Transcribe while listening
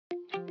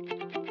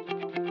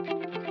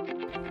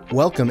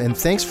Welcome and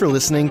thanks for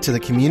listening to the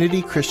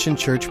Community Christian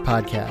Church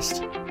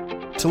podcast.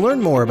 To learn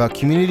more about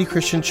Community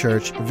Christian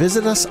Church,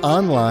 visit us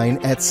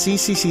online at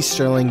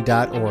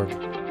cccsterling.org.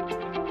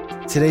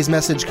 Today's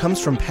message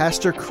comes from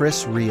Pastor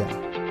Chris Ria.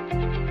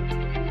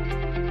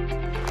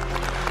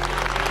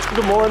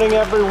 Good morning,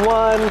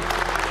 everyone.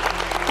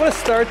 I want to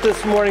start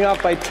this morning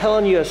off by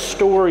telling you a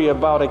story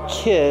about a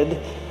kid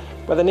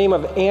by the name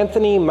of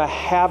Anthony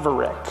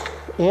Mahaverick.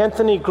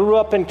 Anthony grew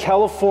up in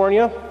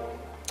California,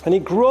 and he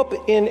grew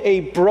up in a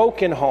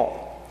broken home.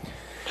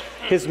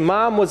 His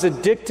mom was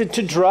addicted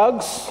to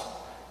drugs.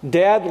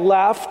 Dad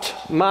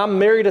left. Mom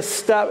had a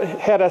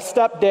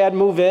stepdad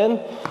move in,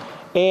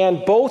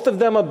 and both of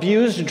them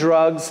abused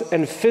drugs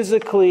and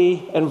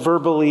physically and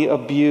verbally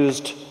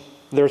abused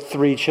their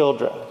 3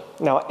 children.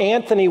 Now,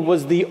 Anthony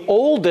was the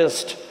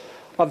oldest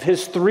of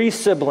his 3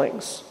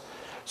 siblings.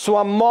 So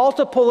on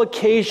multiple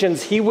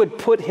occasions, he would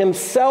put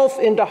himself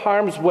into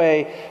harm's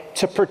way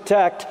to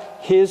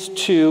protect his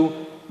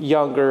 2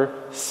 younger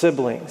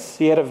siblings.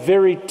 He had a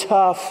very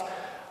tough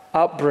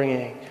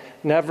upbringing.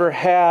 Never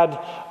had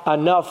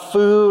enough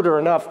food or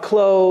enough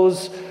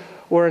clothes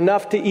or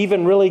enough to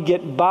even really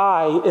get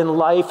by in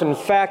life. In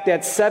fact,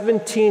 at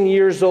 17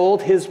 years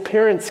old, his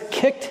parents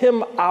kicked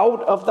him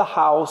out of the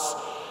house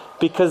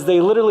because they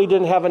literally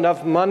didn't have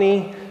enough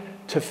money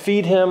to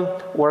feed him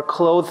or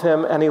clothe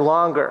him any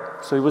longer.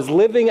 So he was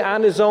living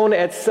on his own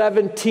at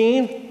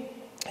 17.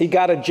 He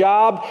got a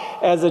job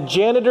as a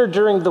janitor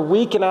during the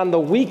week, and on the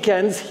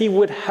weekends, he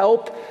would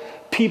help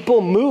people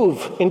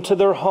move into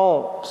their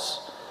homes.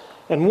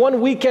 And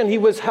one weekend, he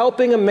was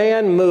helping a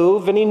man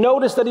move, and he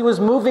noticed that he was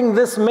moving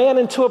this man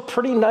into a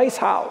pretty nice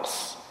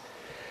house.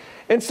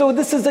 And so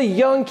this is a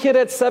young kid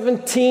at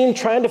 17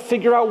 trying to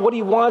figure out what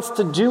he wants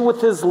to do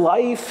with his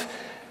life.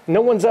 No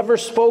one's ever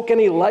spoke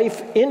any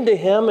life into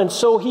him, and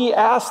so he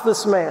asked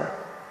this man,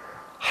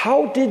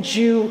 "How did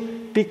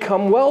you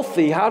become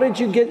wealthy? How did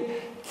you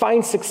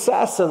find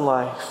success in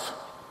life?"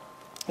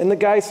 And the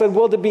guy said,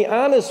 "Well, to be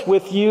honest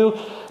with you,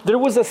 there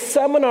was a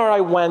seminar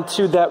I went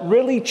to that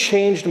really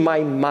changed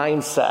my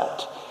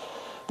mindset.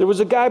 There was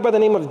a guy by the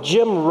name of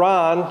Jim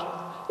Rohn,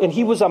 and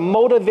he was a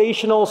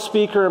motivational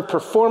speaker and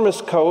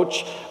performance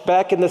coach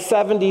back in the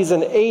 70s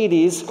and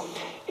 80s.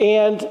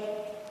 And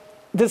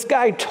this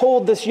guy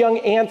told this young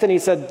Anthony,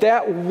 said,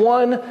 that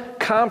one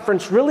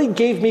conference really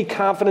gave me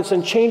confidence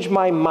and changed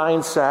my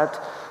mindset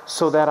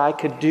so that I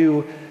could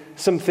do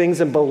some things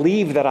and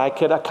believe that I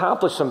could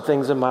accomplish some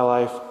things in my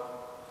life."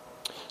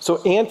 So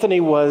Anthony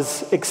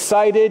was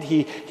excited.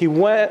 He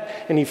went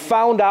and he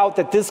found out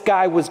that this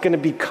guy was going to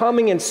be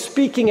coming and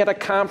speaking at a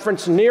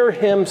conference near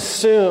him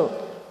soon.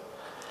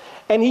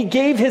 And he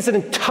gave his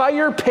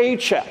entire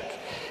paycheck.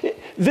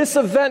 This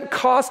event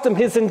cost him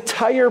his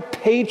entire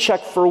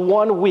paycheck for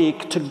 1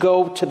 week to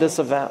go to this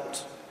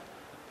event.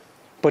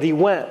 But he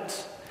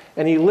went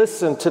and he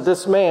listened to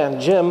this man,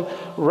 Jim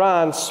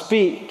Rohn,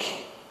 speak.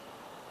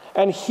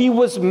 And he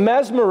was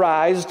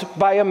mesmerized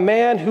by a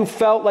man who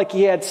felt like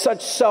he had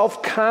such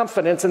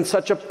self-confidence and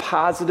such a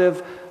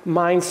positive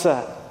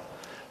mindset.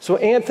 So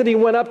Anthony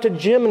went up to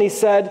Jim and he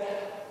said,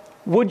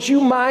 "Would you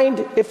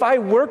mind if I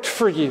worked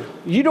for you?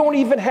 You don't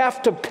even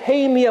have to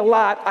pay me a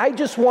lot. I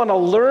just want to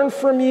learn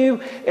from you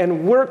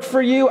and work for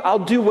you. I'll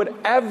do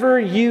whatever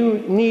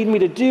you need me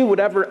to do,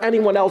 whatever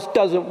anyone else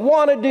doesn't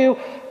want to do,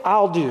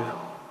 I'll do."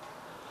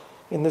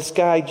 And this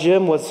guy,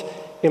 Jim, was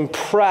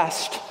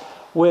impressed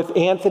with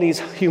Anthony's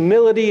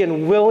humility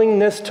and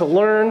willingness to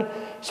learn,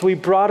 so he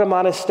brought him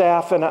on his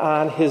staff and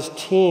on his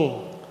team.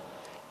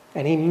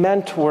 And he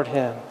mentored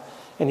him,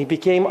 and he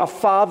became a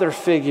father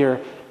figure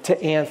to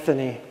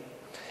Anthony.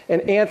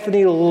 And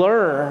Anthony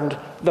learned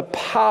the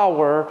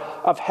power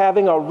of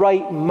having a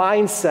right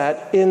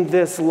mindset in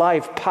this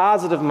life,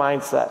 positive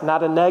mindset,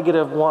 not a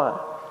negative one.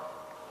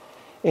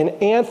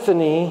 And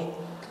Anthony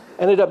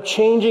ended up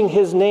changing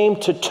his name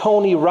to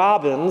Tony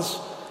Robbins,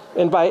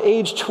 and by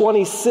age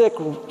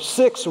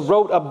 26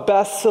 wrote a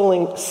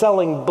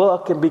best-selling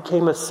book and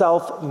became a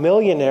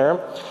self-millionaire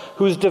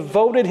who's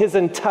devoted his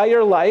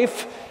entire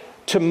life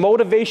to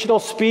motivational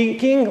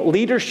speaking,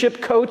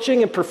 leadership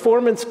coaching, and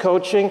performance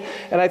coaching.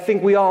 And I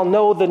think we all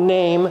know the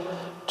name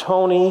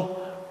Tony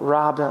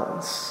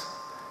Robbins.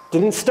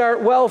 Didn't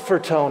start well for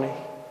Tony,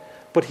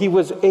 but he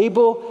was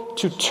able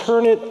to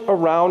turn it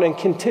around, and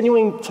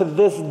continuing to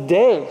this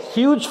day,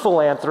 huge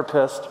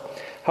philanthropist,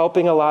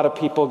 helping a lot of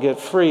people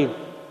get free.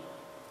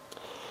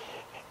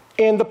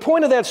 And the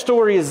point of that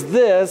story is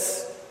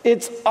this: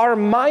 it's our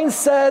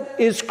mindset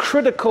is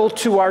critical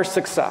to our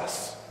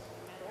success.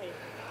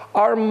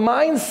 Our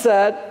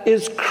mindset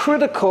is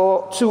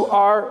critical to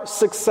our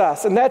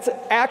success. And that's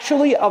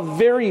actually a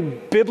very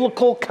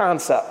biblical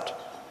concept.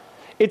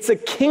 It's a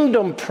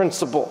kingdom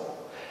principle.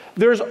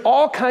 There's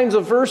all kinds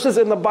of verses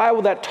in the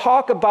Bible that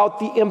talk about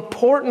the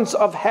importance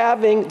of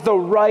having the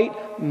right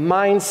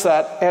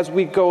mindset as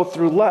we go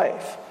through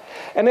life.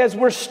 And as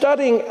we're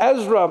studying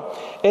Ezra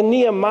and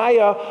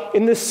Nehemiah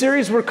in this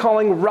series we're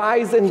calling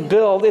Rise and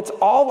Build, it's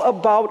all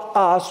about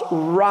us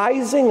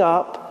rising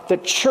up, the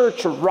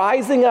church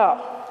rising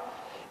up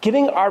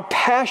getting our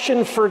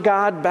passion for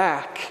God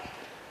back,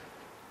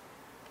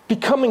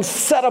 becoming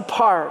set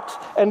apart,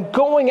 and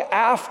going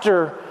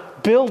after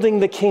building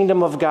the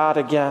kingdom of God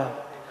again.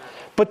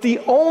 But the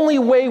only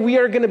way we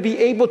are going to be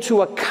able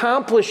to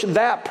accomplish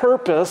that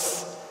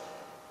purpose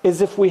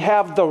is if we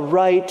have the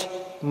right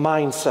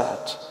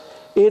mindset.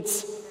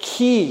 It's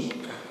key.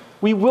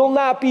 We will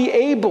not be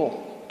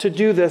able to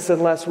do this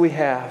unless we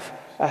have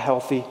a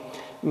healthy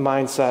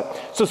mindset.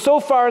 So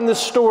far in this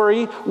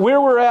story,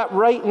 where we're at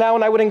right now,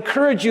 and I would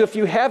encourage you, if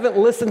you haven't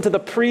listened to the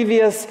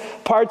previous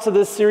parts of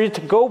this series,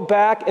 to go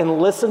back and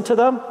listen to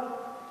them.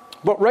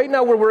 But right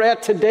now, where we're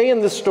at today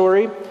in this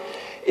story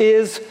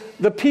is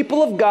the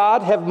people of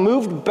God have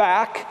moved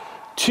back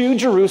to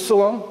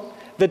Jerusalem.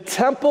 The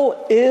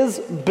temple is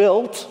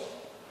built,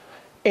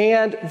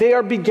 and they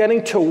are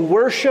beginning to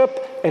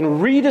worship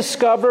and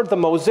rediscover the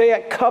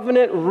Mosaic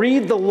covenant,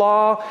 read the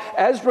law.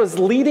 Ezra's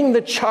leading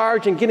the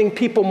charge and getting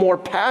people more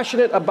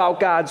passionate about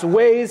God's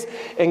ways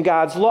and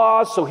God's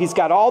laws. So he's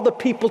got all the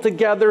people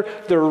together.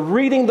 They're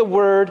reading the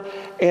word,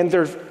 and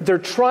they're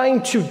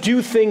trying to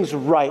do things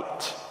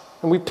right.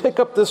 And we pick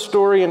up this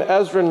story in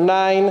Ezra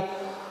 9,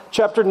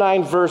 chapter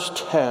 9, verse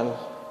 10.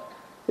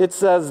 It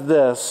says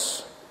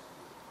this: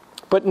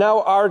 "But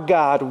now our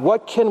God,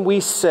 what can we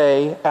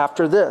say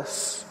after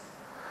this?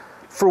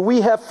 For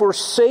we have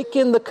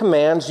forsaken the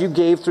commands you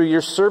gave through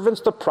your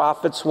servants the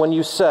prophets when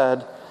you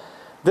said,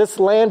 'This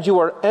land you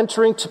are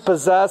entering to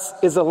possess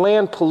is a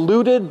land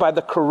polluted by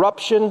the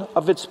corruption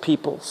of its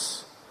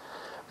peoples.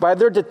 By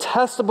their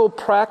detestable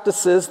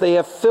practices they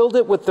have filled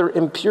it with their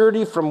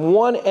impurity from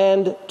one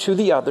end to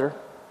the other.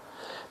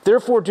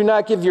 Therefore do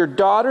not give your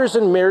daughters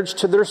in marriage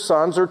to their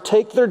sons, or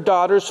take their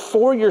daughters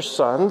for your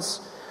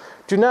sons.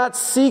 Do not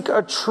seek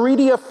a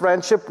treaty of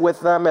friendship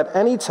with them at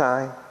any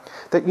time,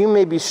 that you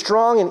may be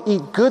strong and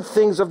eat good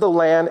things of the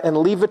land and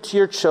leave it to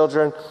your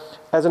children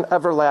as an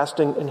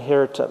everlasting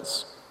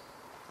inheritance.'"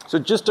 So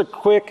just a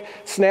quick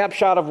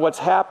snapshot of what's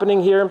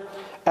happening here.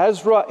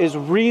 Ezra is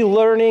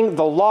relearning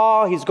the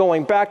law. He's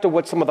going back to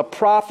what some of the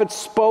prophets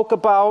spoke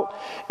about.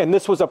 And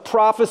this was a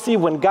prophecy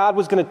when God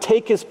was going to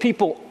take his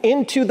people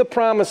into the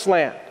promised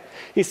land.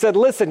 He said,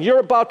 listen, you're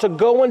about to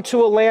go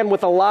into a land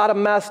with a lot of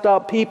messed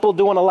up people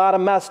doing a lot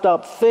of messed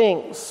up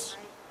things.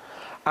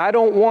 I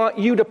don't want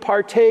you to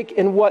partake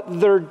in what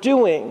they're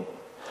doing,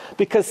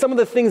 because some of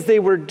the things they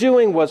were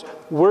doing was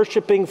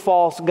worshiping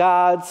false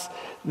gods.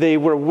 They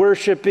were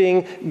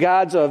worshiping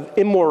gods of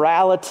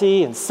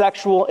immorality and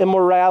sexual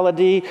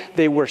immorality.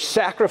 They were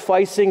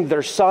sacrificing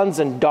their sons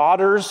and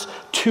daughters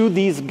to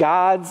these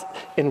gods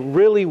in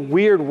really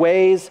weird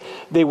ways.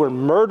 They were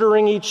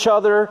murdering each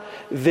other.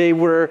 They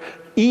were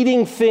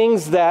eating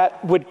things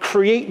that would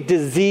create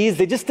disease.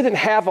 They just didn't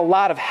have a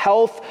lot of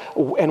health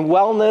and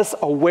wellness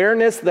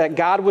awareness that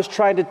God was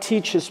trying to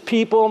teach his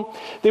people.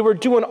 They were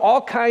doing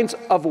all kinds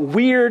of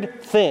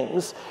weird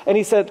things. And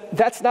he said,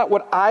 that's not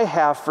what I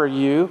have for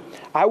you.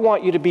 I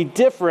want you to be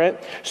different.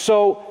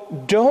 So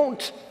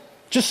don't,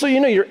 just so you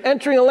know, you're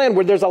entering a land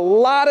where there's a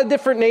lot of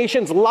different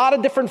nations, a lot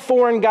of different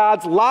foreign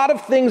gods, a lot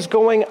of things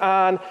going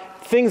on,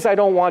 things I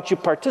don't want you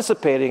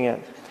participating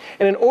in.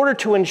 And in order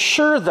to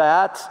ensure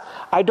that,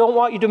 I don't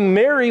want you to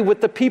marry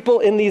with the people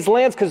in these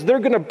lands, because they're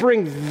going to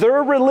bring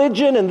their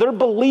religion and their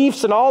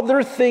beliefs and all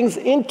their things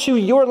into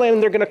your land,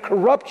 and they're going to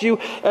corrupt you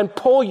and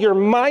pull your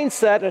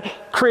mindset and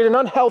create an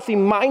unhealthy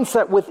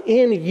mindset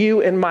within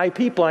you and my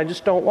people. I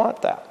just don't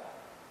want that.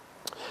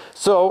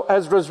 So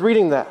Ezra's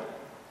reading that.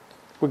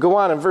 We go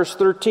on in verse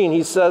 13.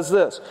 He says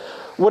this: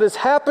 "What has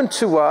happened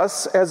to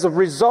us as a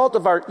result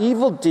of our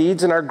evil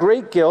deeds and our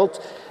great guilt,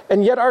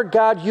 and yet, our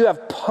God, you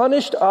have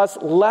punished us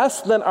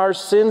less than our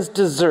sins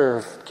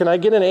deserve." Can I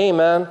get an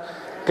amen?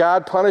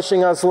 God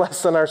punishing us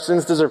less than our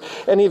sins deserve.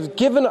 "And you've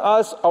given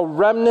us a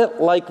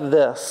remnant like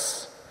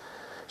this.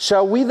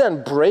 Shall we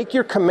then break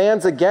your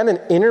commands again and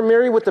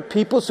intermarry with the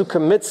peoples who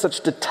commit such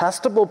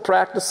detestable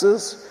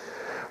practices?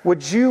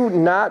 Would you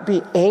not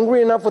be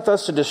angry enough with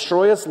us to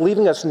destroy us,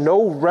 leaving us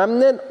no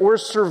remnant or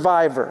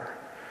survivor?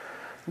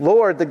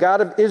 Lord, the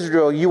God of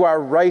Israel, you are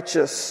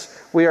righteous.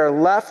 We are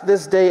left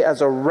this day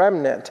as a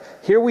remnant.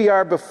 Here we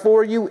are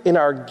before you in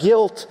our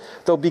guilt,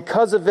 though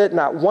because of it,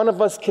 not one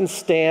of us can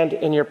stand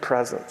in your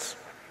presence."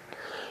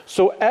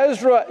 So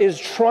Ezra is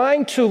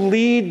trying to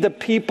lead the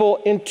people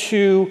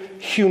into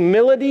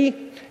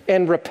humility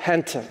and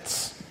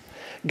repentance.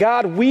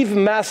 God, we've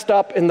messed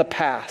up in the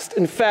past.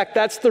 In fact,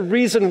 that's the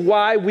reason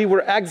why we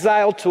were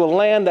exiled to a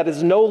land that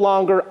is no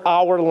longer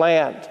our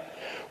land.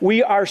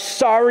 We are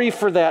sorry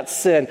for that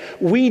sin.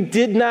 We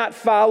did not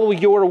follow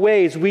your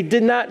ways. We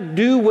did not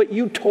do what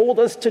you told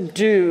us to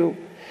do,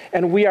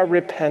 and we are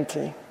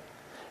repenting.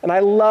 And I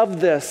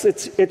love this.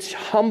 It's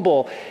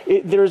humble.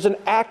 There's an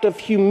act of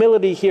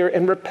humility here,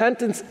 and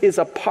repentance is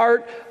a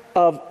part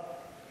of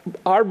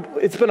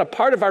it's been a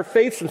part of our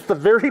faith since the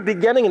very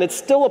beginning, and it's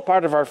still a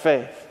part of our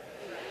faith.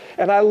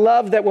 And I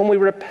love that when we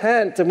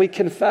repent and we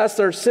confess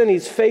our sin,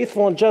 he's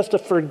faithful and just to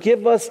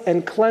forgive us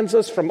and cleanse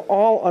us from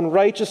all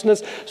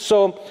unrighteousness.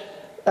 So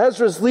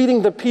Ezra's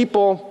leading the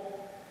people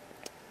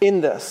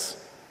in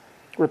this.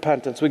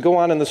 repentance. We go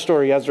on in the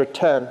story, Ezra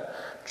 10,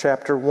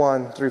 chapter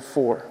 1 through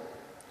 4.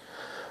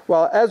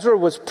 While Ezra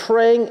was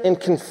praying and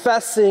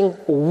confessing,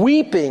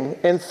 weeping,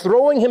 and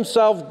throwing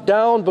himself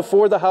down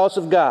before the house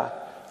of God.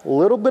 A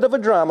little bit of a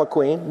drama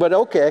queen, but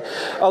okay.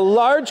 A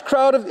large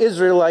crowd of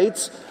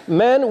Israelites,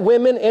 men,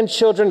 women, and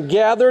children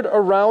gathered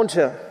around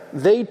him.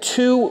 They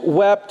too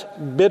wept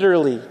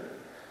bitterly.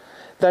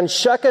 Then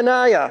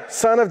Shechaniah,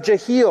 son of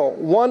Jehiel,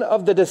 one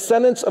of the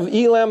descendants of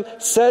Elam,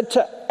 said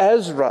to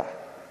Ezra,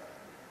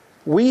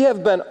 "We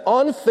have been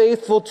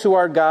unfaithful to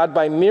our God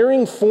by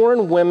marrying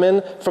foreign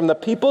women from the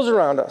peoples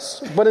around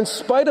us. But in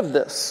spite of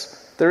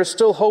this, there is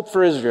still hope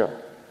for Israel.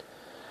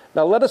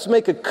 Now let us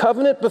make a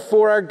covenant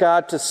before our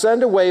God to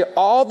send away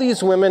all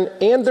these women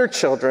and their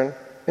children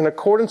in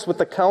accordance with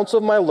the counsel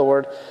of my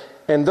Lord,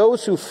 and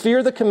those who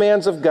fear the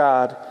commands of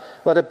God.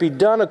 Let it be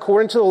done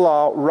according to the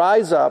law.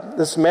 Rise up.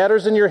 This matter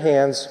is in your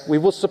hands. We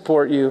will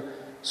support you.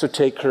 So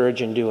take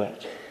courage and do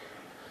it."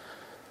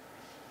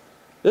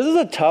 This is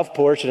a tough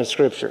portion of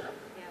Scripture.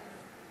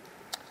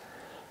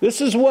 This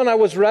is one I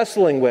was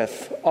wrestling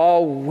with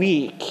all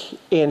week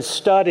in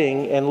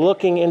studying and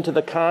looking into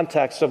the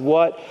context of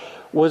what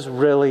was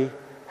really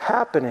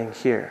happening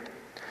here.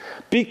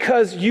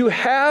 Because you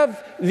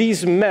have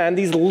these men,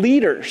 these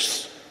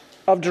leaders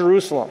of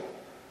Jerusalem,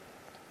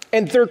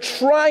 and they're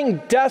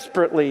trying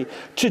desperately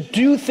to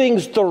do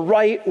things the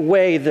right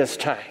way this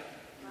time.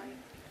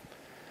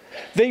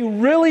 They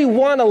really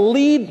want to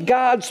lead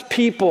God's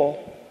people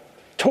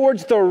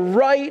towards the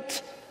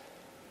right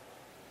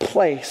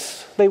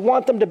place. They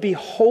want them to be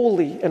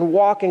holy and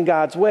walk in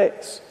God's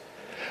ways.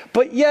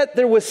 But yet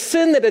there was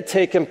sin that had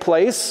taken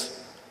place.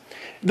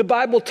 The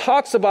Bible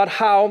talks about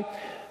how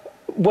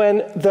when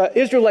the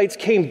Israelites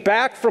came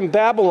back from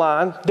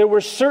Babylon, there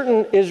were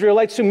certain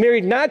Israelites who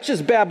married not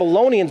just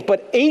Babylonians,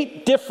 but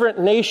 8 different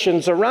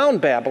nations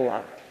around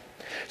Babylon.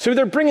 So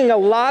they're bringing a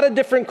lot of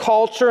different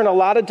culture and a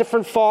lot of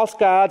different false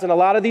gods and a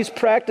lot of these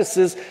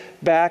practices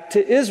back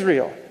to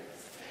Israel.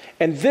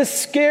 And this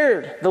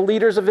scared the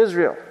leaders of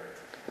Israel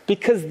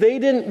because they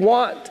didn't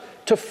want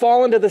to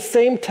fall into the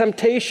same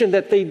temptation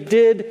that they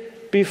did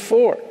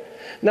before.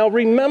 Now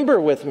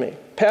remember with me,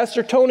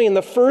 Pastor Tony, in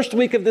the first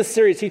week of this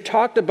series, he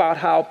talked about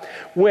how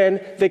when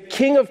the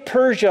king of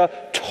Persia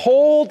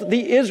told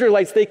the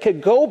Israelites they could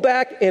go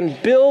back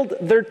and build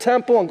their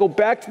temple and go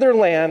back to their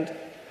land,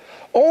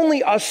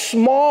 only a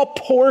small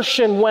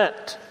portion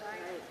went.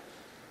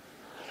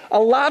 A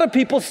lot of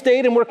people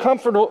stayed and were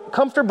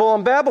comfortable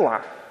in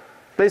Babylon.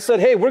 They said,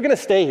 hey, we're going to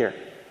stay here.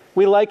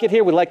 We like it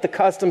here. We like the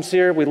customs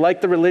here. We like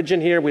the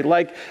religion here. We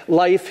like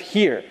life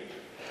here.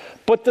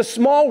 But the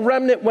small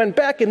remnant went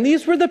back, and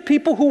these were the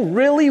people who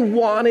really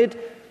wanted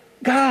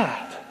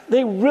God.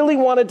 They really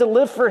wanted to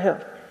live for Him.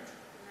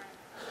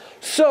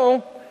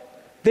 So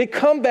they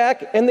come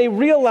back and they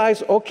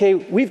realize, okay,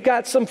 we've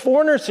got some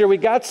foreigners here. We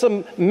got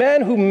some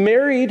men who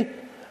married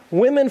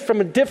women from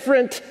a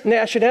different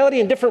nationality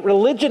and different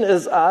religion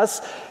as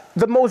us.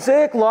 The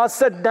Mosaic Law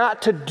said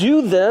not to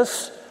do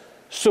this,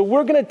 so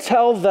we're going to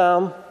tell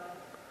them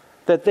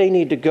that they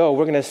need to go.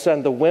 We're going to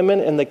send the women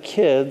and the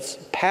kids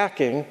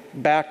packing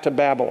back to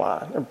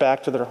Babylon or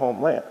back to their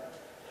homeland.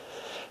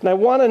 And I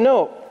want to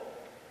note,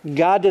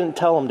 God didn't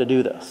tell them to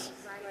do this.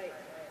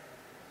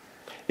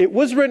 It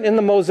was written in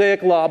the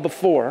Mosaic Law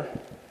before,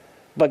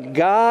 but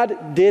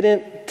God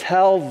didn't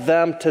tell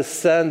them to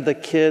send the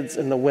kids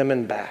and the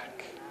women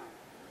back.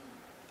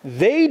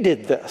 They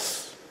did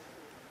this.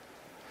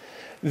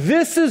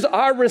 This is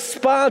our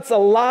response a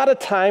lot of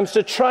times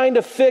to trying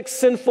to fix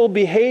sinful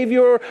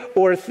behavior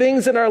or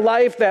things in our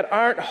life that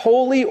aren't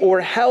holy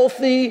or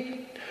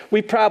healthy.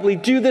 We probably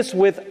do this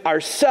with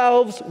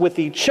ourselves, with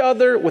each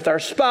other, with our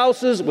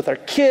spouses, with our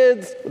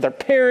kids, with our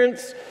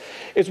parents.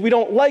 Is we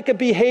don't like a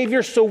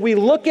behavior, so we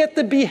look at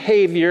the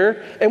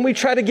behavior and we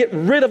try to get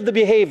rid of the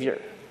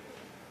behavior.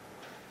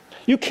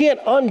 You can't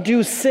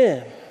undo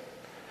sin.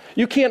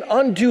 You can't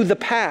undo the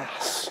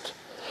past.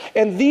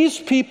 And these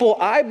people,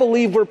 I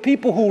believe, were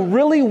people who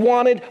really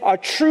wanted a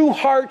true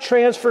heart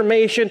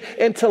transformation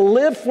and to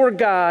live for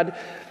God.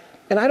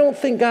 And I don't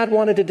think God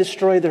wanted to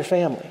destroy their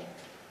family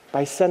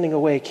by sending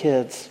away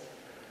kids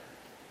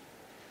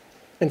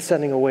and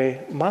sending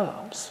away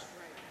moms.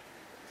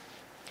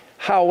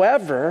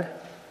 However,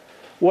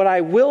 what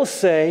I will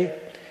say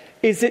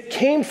is it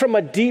came from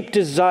a deep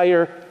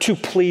desire to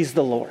please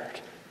the Lord.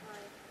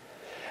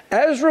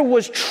 Ezra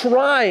was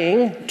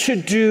trying to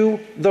do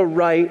the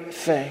right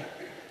thing.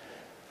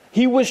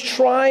 He was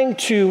trying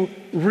to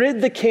rid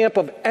the camp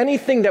of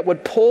anything that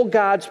would pull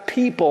God's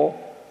people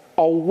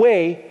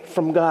away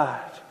from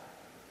God.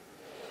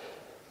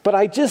 But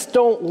I just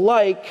don't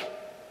like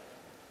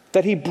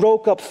that he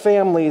broke up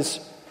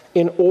families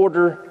in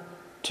order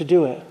to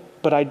do it.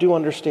 But I do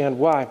understand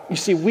why. You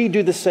see, we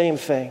do the same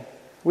thing.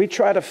 We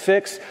try to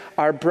fix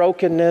our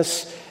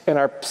brokenness and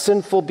our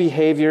sinful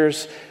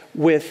behaviors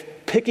with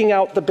picking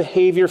out the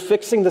behavior,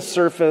 fixing the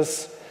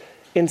surface,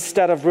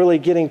 instead of really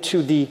getting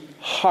to the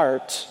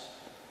heart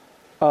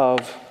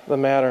of the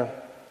matter.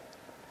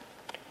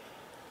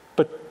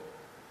 But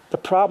The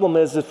problem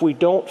is if we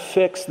don't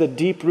fix the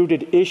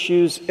deep-rooted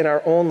issues in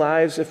our own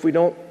lives, if we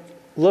don't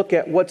look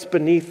at what's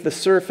beneath the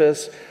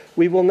surface,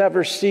 we will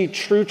never see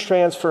true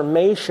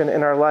transformation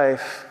in our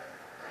life.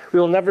 We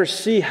will never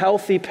see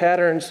healthy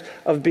patterns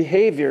of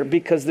behavior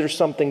because there's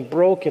something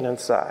broken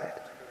inside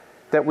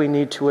that we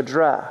need to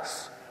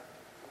address.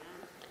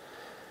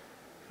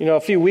 You know,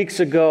 a few weeks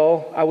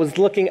ago, I was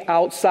looking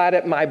outside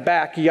at my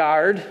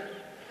backyard,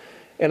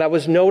 and I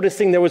was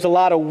noticing there was a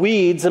lot of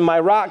weeds in my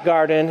rock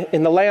garden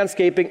in the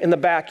landscaping in the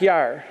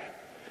backyard.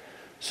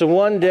 So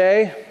one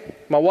day,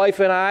 my wife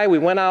and I, we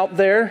went out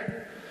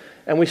there,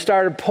 and we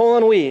started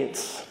pulling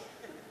weeds.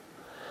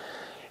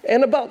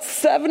 And about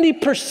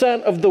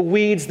 70% of the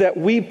weeds that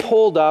we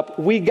pulled up,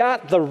 we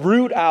got the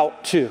root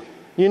out too.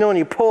 You know, when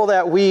you pull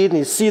that weed and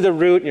you see the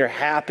root and you're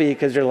happy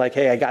because you're like,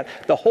 hey, I got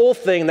the whole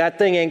thing, that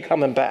thing ain't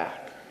coming back.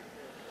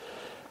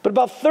 But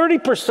about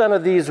 30%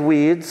 of these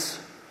weeds,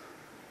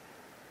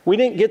 we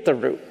didn't get the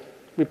root.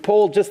 We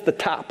pulled just the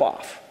top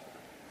off.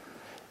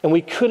 And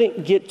we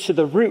couldn't get to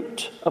the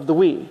root of the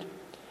weed.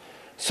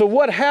 So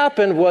what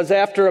happened was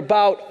after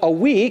about a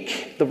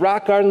week, the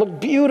rock garden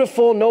looked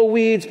beautiful, no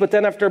weeds, but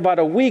then after about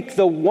a week,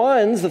 the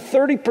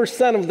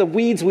 30% of the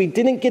weeds we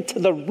didn't get to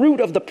the root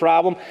of the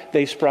problem,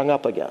 they sprung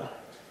up again.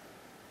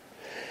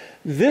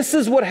 This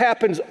is what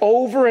happens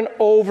over and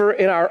over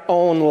in our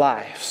own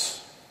lives.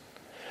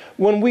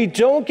 When we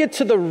don't get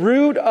to the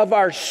root of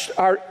our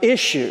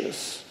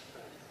issues,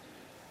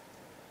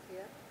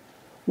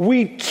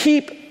 we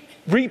keep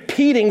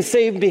repeating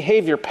same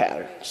behavior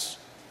patterns.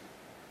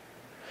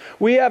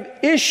 We have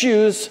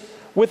issues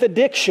with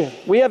addiction.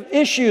 We have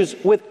issues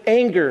with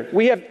anger.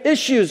 We have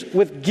issues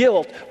with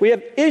guilt. We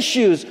have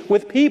issues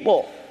with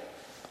people,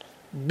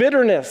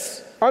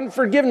 bitterness,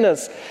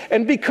 unforgiveness.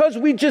 And because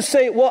we just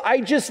say, well,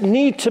 I just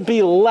need to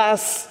be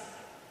less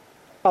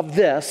of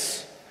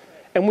this,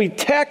 and we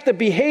tack the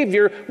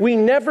behavior, we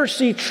never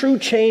see true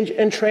change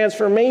and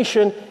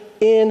transformation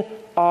in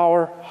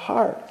our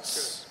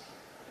hearts.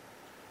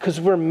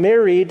 Because we're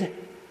married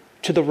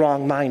to the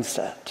wrong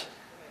mindset.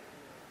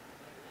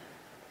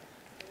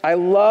 I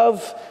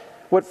love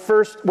what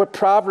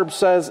Proverbs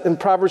says in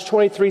Proverbs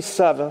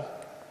 23:7.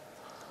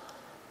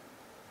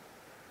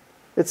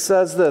 It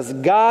says this,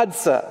 God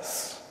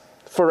says,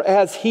 for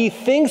as he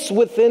thinks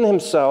within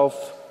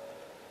himself,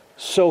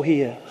 so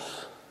he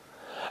is.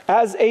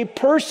 As a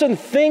person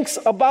thinks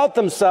about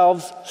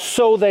themselves,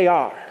 so they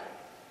are.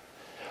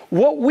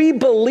 What we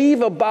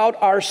believe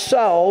about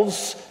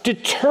ourselves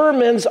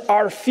determines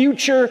our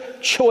future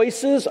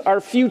choices,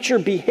 our future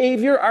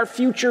behavior, our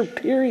future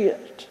period.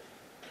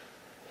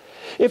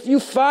 If you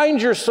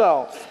find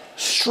yourself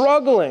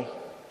struggling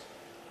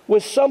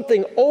with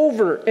something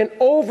over and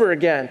over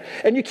again,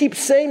 and you keep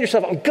saying to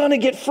yourself, I'm going to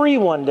get free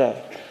one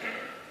day,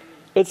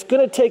 it's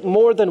going to take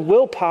more than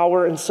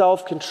willpower and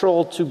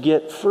self-control to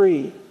get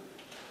free.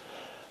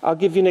 I'll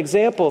give you an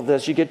example of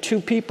this. You get two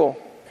people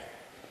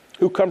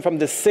who come from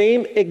the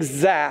same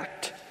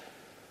exact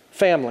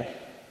family.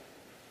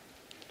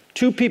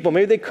 Two people,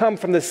 maybe they come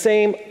from the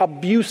same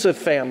abusive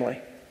family.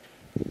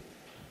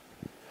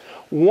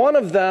 One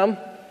of them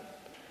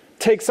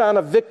takes on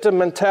a victim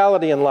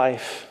mentality in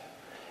life,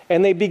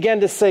 and they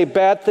begin to say,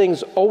 bad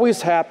things are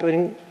always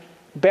happening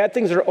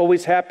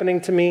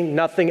to me,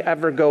 nothing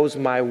ever goes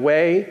my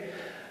way,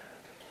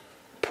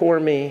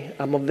 poor me,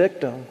 I'm a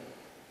victim.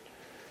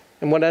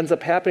 And what ends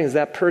up happening is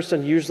that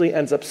person usually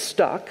ends up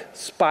stuck,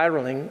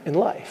 spiraling in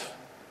life.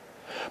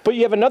 But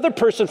you have another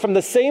person from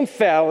the same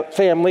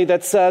family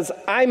that says,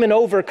 I'm an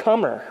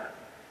overcomer.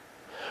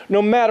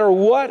 No matter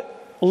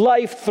what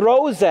life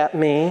throws at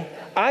me,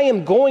 I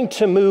am going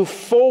to move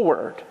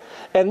forward.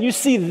 And you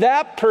see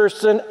that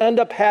person end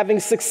up having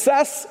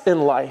success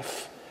in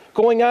life,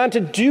 going on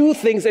to do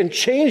things and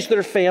change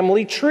their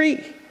family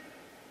tree.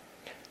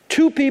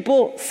 Two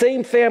people,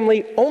 same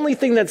family, only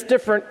thing that's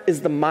different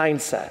is the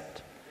mindset.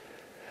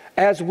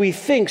 As we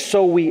think,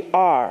 so we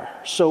are,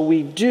 so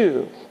we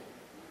do.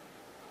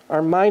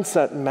 Our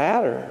mindset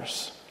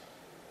matters.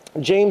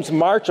 James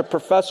March, a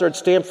professor at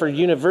Stanford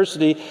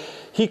University,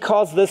 he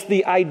calls this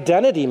the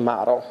identity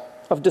model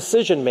of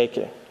decision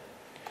making.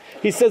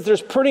 He says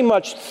there's pretty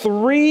much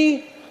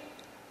three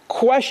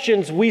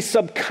questions we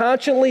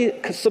subconsciously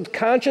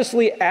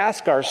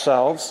ask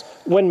ourselves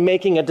when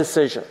making a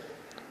decision.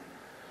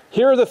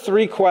 Here are the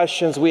three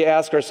questions we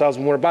ask ourselves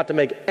when we're about to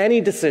make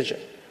any decision,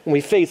 when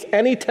we face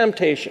any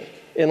temptation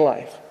in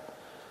life.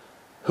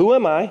 Who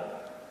am I?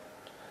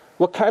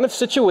 What kind of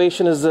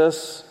situation is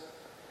this?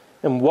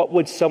 And what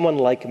would someone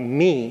like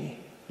me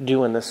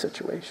do in this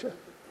situation?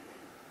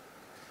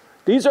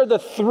 These are the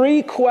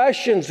three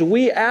questions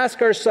we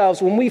ask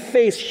ourselves when we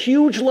face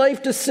huge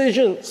life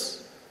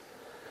decisions,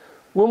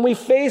 when we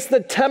face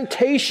the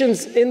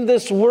temptations in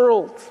this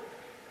world.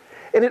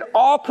 And it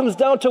all comes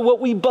down to what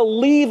we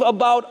believe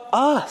about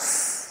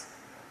us,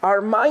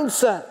 our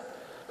mindset.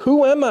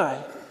 Who am I?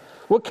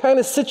 What kind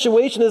of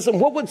situation is it?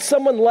 And what would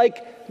someone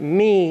like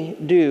me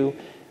do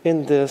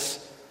in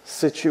this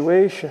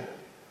situation?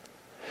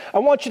 I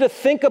want you to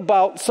think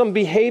about some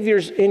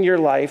behaviors in your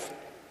life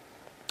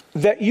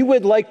that you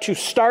would like to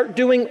start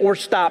doing or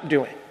stop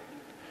doing?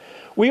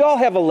 We all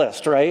have a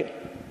list, right?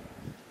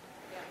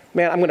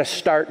 Man, I'm going to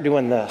start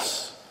doing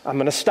this. I'm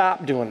going to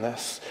stop doing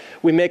this.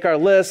 We make our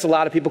lists. A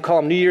lot of people call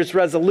them New Year's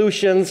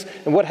resolutions,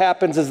 and what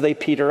happens is they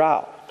peter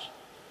out.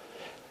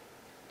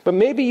 But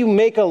maybe you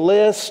make a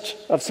list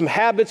of some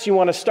habits you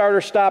want to start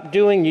or stop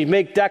doing. You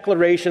make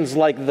declarations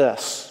like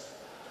this.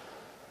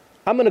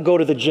 I'm going to go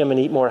to the gym and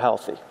eat more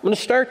healthy. I'm going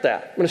to start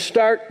that. I'm going to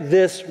start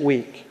this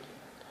week.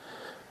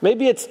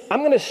 Maybe it's, I'm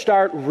going to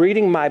start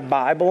reading my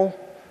Bible,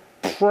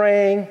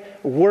 praying,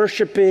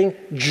 worshiping,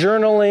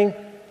 journaling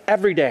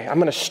every day. I'm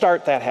going to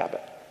start that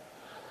habit.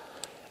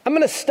 I'm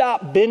going to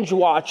stop binge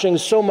watching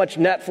so much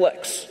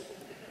Netflix.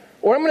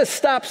 Or I'm going to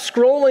stop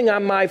scrolling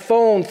on my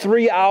phone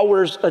 3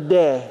 hours a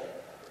day.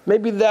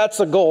 Maybe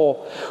that's a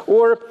goal.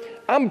 Or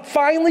I'm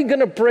finally going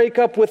to break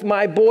up with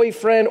my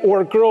boyfriend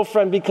or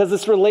girlfriend because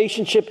this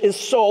relationship is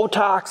so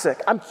toxic.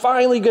 I'm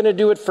finally going to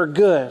do it for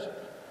good.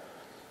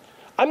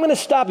 I'm going to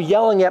stop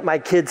yelling at my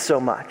kids so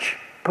much,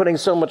 putting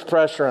so much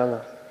pressure on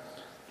them.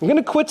 I'm going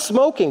to quit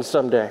smoking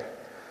someday.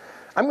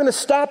 I'm going to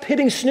stop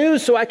hitting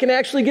snooze so I can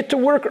actually get to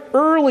work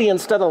early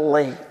instead of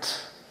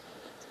late.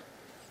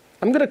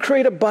 I'm going to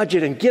create a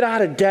budget and get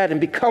out of debt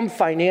and become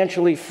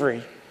financially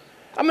free.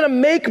 I'm going to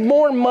make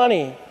more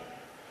money.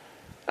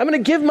 I'm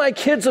going to give my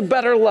kids a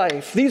better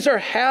life. These are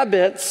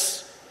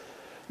habits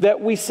that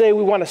we say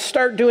we want to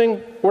start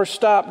doing or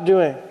stop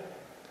doing.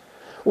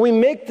 We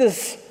make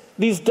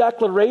these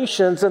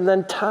declarations, and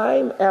then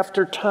time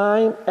after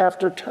time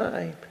after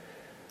time,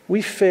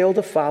 we fail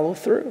to follow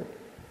through.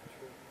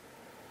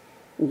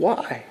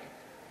 Why?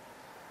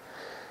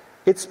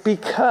 It's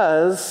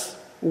because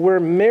we're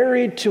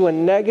married to a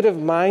negative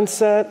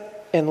mindset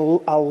and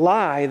a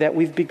lie that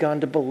we've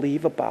begun to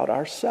believe about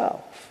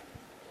ourselves.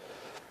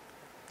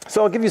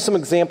 So I'll give you some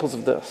examples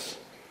of this.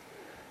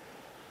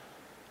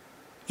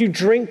 If you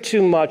drink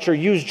too much or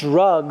use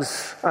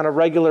drugs on a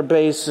regular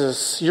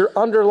basis, your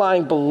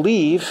underlying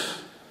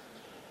belief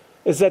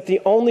is that the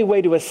only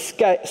way to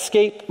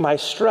escape my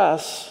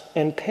stress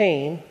and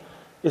pain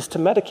is to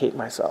medicate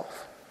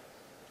myself.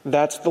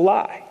 That's the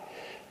lie.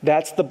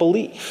 That's the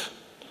belief.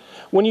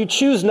 When you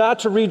choose not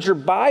to read your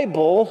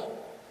Bible,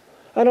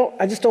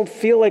 I just don't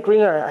feel like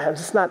reading it. I'm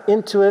just not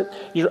into it.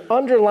 Your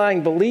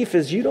underlying belief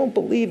is you don't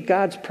believe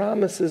God's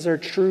promises are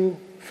true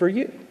for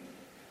you.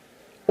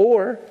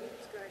 Or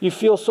you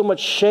feel so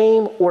much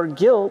shame or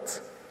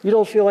guilt, you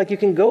don't feel like you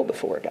can go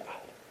before God.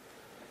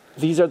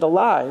 These are the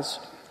lies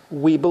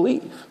we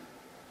believe.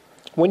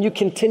 When you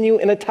continue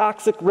in a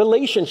toxic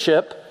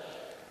relationship,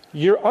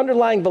 your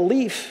underlying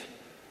belief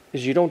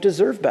is you don't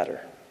deserve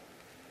better.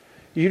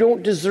 You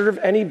don't deserve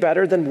any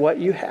better than what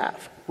you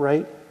have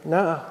right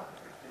now.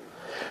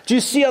 Do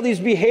you see how these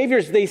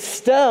behaviors, they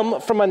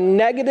stem from a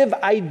negative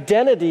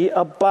identity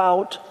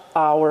about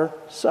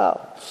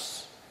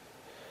ourselves?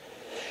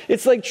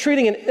 It's like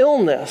treating an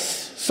illness.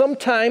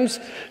 Sometimes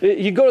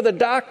you go to the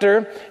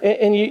doctor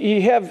and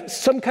you have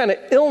some kind of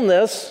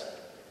illness.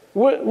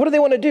 What do they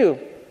want to do?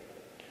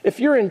 If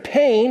you're in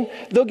pain,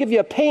 they'll give you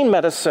a pain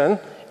medicine,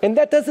 and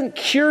that doesn't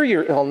cure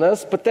your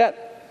illness, but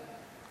that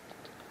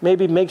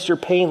maybe makes your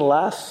pain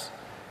less.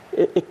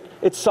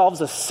 It solves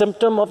a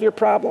symptom of your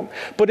problem.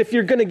 But if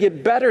you're going to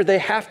get better, they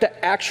have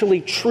to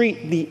actually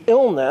treat the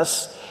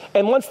illness.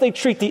 And once they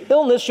treat the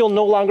illness, you'll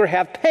no longer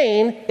have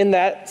pain in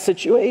that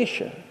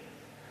situation.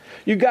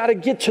 You got to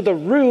get to the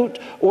root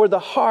or the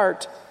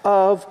heart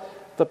of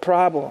the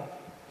problem.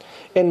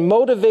 And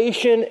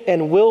motivation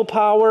and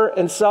willpower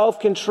and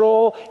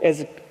self-control,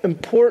 as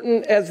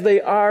important as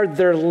they are,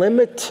 they're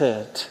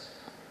limited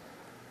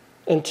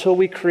until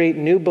we create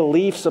new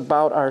beliefs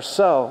about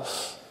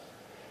ourselves.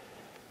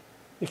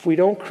 If we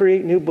don't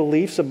create new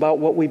beliefs about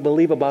what we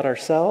believe about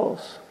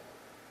ourselves,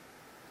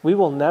 we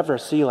will never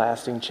see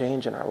lasting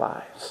change in our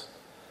lives.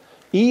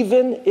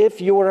 Even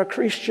if you're a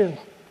Christian,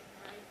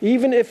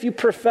 even if you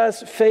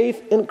profess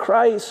faith in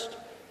Christ,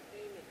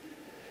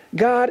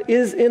 God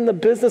is in the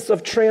business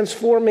of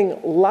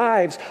transforming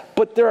lives,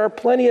 but there are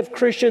plenty of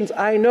Christians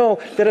I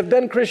know that have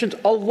been Christians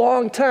a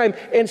long time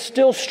and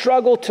still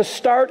struggle to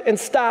start and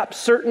stop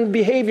certain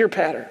behavior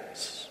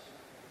patterns.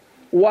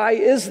 Why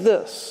is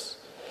this?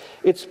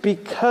 It's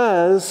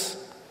because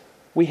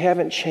we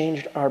haven't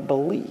changed our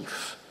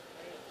belief.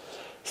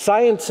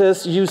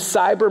 Scientists use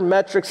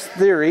cybermetrics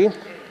theory.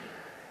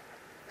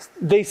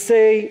 They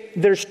say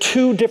there's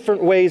 2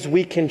 different ways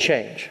we can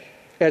change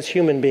as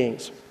human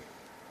beings.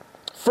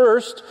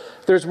 First,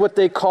 there's what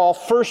they call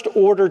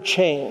first-order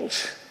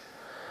change.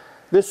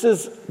 This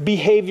is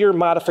behavior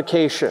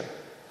modification.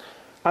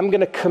 I'm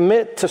going to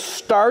commit to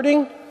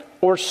starting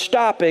or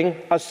stopping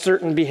a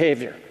certain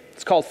behavior.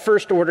 It's called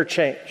first-order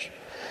change.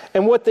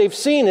 And what they've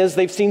seen is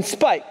they've seen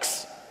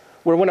spikes,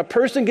 where when a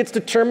person gets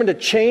determined to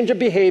change a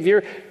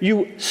behavior,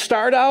 you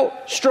start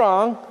out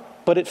strong,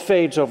 but it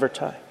fades over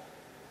time.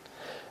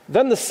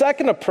 Then the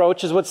second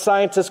approach is what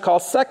scientists call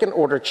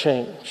second-order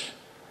change.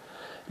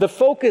 The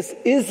focus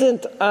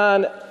isn't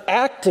on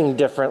acting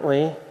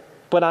differently,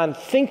 but on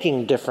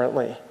thinking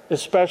differently,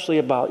 especially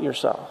about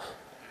yourself.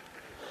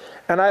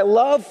 And I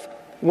love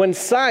when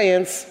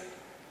science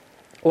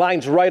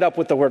lines right up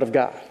with the Word of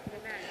God.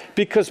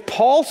 Because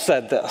Paul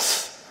said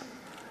this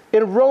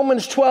in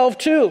Romans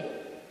 12:2,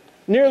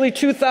 nearly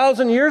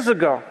 2,000 years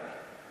ago.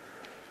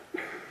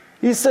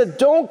 He said,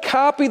 don't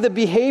copy the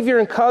behavior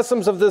and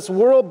customs of this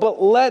world,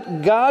 but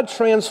let God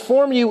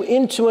transform you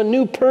into a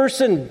new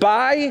person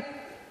by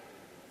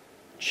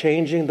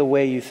changing the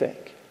way you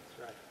think.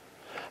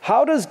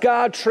 How does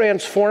God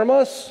transform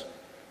us?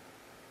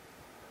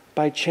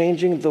 By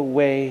changing the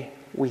way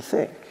we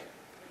think.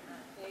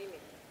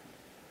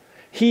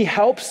 He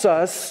helps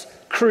us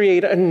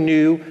create a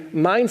new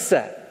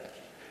mindset.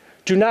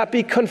 Do not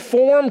be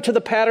conformed to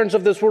the patterns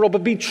of this world,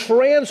 but be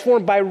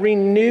transformed by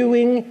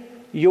renewing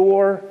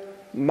your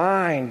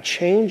mind,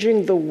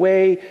 changing the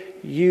way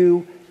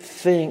you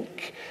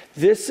think.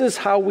 This is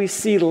how we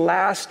see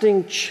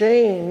lasting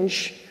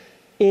change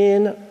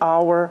in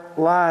our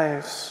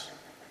lives.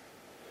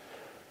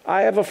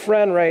 I have a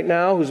friend right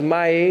now who's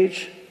my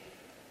age.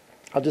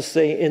 I'll just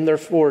say in their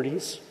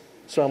 40s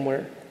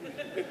somewhere.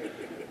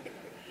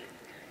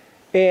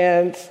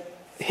 And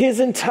his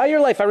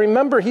entire life, I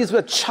remember he's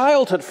a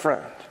childhood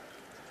friend.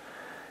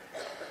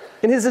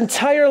 In his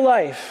entire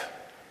life,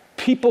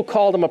 people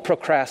called him a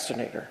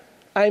procrastinator.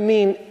 I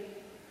mean,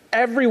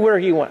 everywhere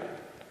he went.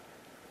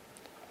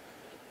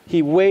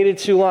 He waited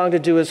too long to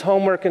do his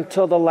homework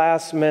until the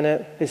last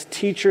minute. His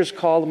teachers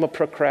called him a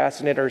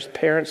procrastinator. His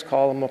parents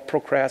called him a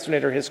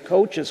procrastinator. His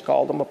coaches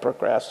called him a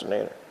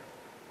procrastinator.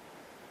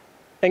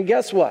 And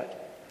guess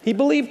what? He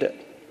believed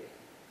it.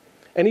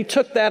 And he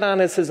took that on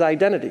as his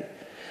identity.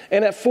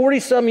 And at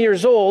 40-some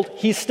years old,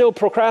 he's still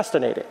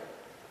procrastinating.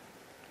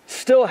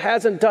 Still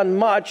hasn't done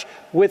much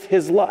with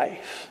his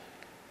life.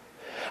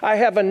 I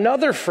have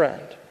another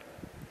friend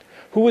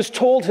who was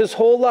told his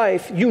whole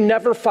life, you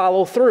never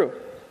follow through.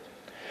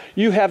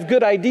 You have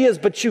good ideas,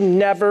 but you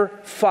never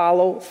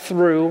follow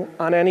through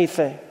on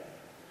anything.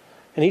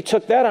 And he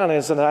took that on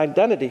as an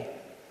identity.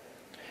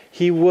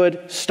 He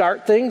would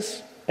start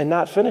things and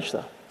not finish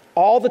them.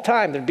 All the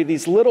time, there'd be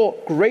these little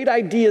great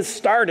ideas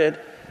started,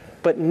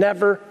 but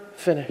never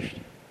finished.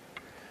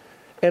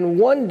 And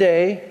one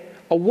day,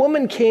 a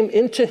woman came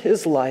into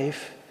his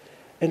life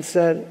and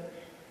said,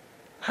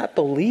 I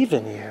believe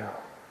in you.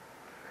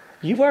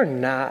 You are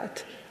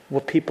not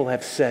what people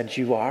have said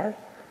you are.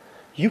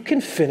 You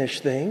can finish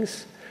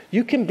things.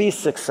 You can be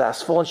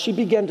successful. And she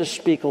began to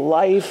speak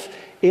life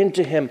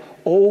into him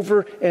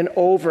over and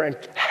over and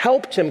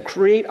helped him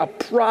create a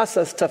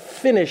process to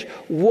finish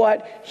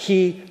what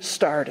he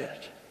started.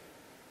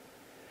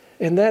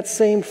 And that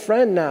same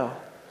friend now,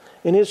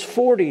 in his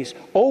 40s,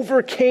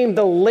 overcame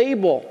the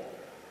label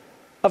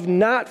of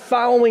not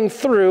following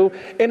through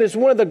and is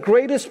one of the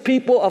greatest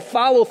people of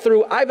follow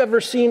through I've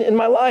ever seen in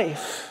my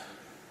life.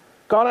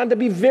 Gone on to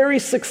be very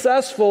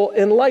successful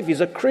in life.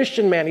 He's a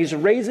Christian man. He's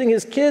raising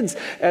his kids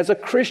as a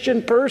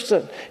Christian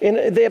person.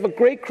 And they have a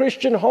great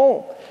Christian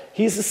home.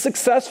 He's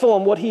successful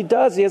in what he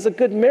does. He has a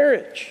good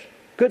marriage,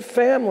 good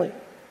family.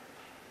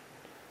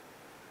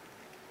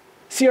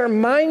 See, our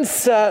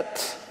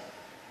mindset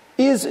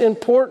is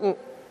important.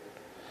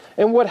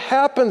 And what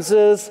happens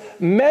is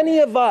many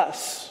of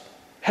us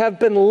have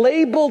been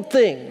labeled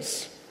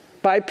things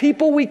by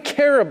people we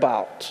care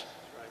about,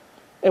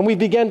 and we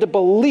begin to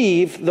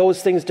believe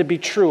those things to be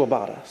true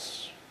about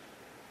us.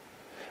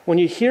 When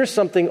you hear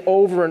something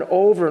over and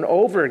over and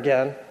over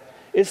again,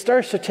 it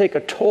starts to take a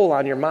toll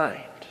on your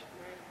mind.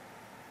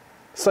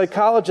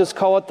 Psychologists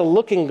call it the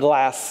looking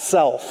glass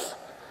self.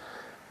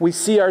 We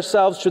see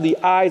ourselves through the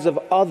eyes of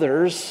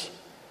others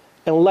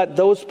and let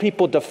those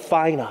people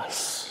define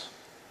us.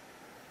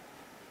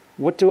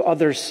 What do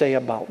others say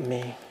about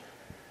me?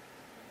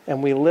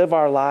 And we live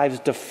our lives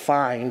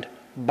defined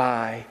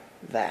by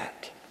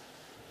that.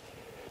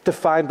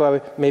 Defined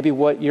by maybe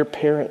what your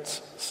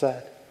parents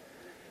said.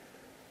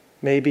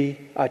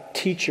 Maybe a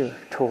teacher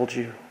told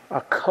you,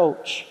 a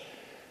coach,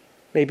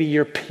 maybe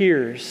your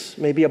peers,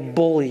 maybe a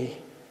bully.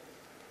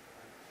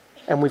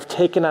 And we've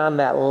taken on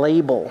that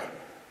label.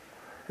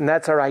 And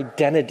that's our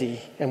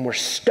identity. And we're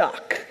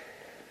stuck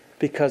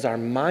because our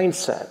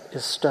mindset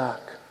is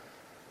stuck.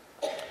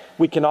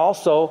 We can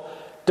also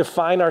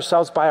define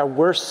ourselves by our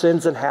worst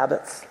sins and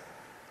habits.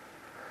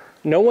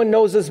 No one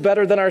knows us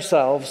better than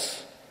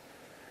ourselves.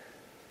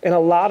 And a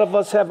lot of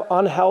us have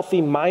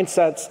unhealthy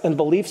mindsets and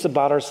beliefs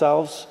about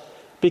ourselves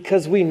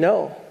because we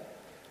know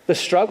the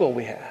struggle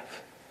we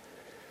have.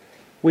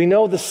 We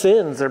know the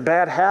sins or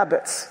bad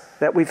habits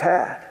that we've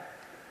had.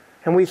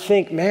 And we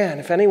think, man,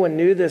 if anyone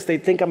knew this,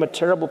 they'd think I'm a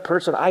terrible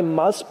person. I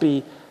must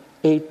be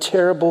a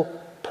terrible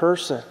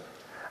person.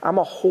 I'm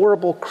a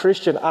horrible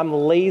Christian. I'm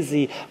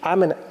lazy.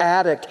 I'm an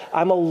addict.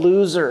 I'm a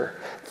loser.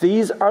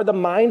 These are the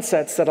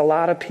mindsets that a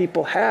lot of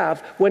people have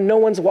when no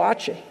one's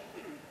watching.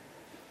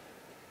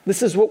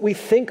 This is what we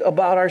think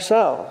about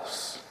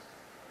ourselves.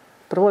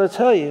 But I want to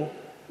tell you,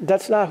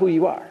 that's not who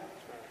you are.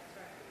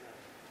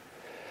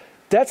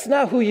 That's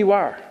not who you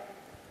are.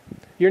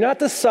 You're not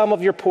the sum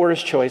of your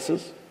poorest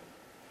choices.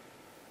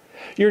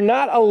 You're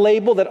not a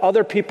label that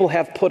other people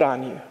have put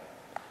on you.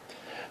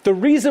 The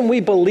reason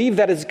we believe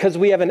that is because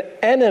we have an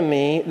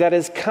enemy that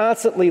is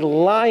constantly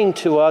lying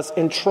to us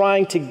and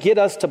trying to get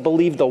us to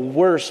believe the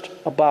worst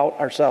about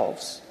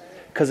ourselves,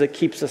 because it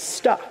keeps us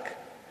stuck.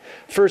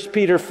 1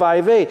 Peter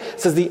 5:8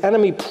 says the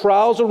enemy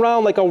prowls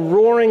around like a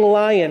roaring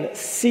lion,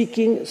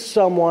 seeking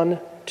someone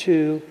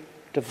to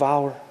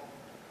devour.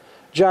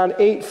 John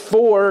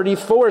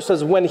 8:44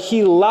 says, when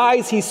he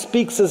lies, he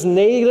speaks his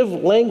native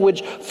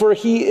language, for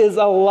he is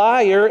a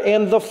liar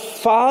and the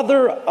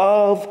father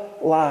of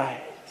lies.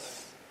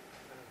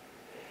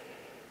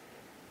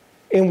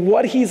 And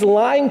what he's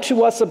lying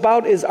to us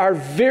about is our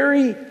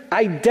very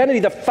identity,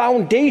 the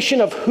foundation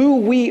of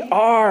who we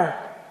are.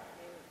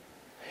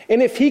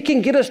 And if he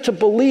can get us to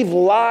believe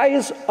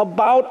lies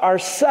about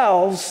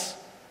ourselves,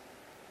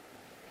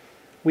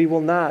 we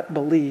will not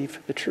believe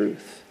the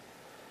truth.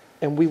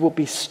 And we will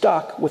be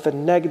stuck with a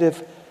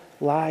negative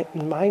lie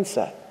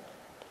mindset.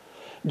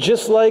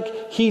 Just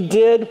like he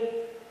did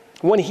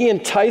when he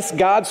enticed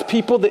God's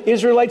people, the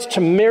Israelites,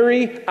 to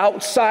marry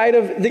outside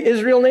of the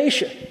Israel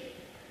nation.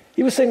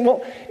 He was saying,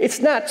 well, it's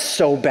not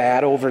so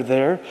bad over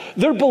there.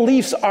 Their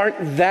beliefs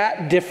aren't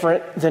that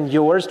different than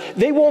yours.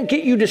 They won't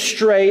get you to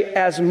stray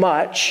as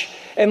much.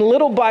 And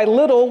little by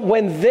little,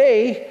 when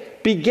they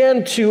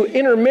began to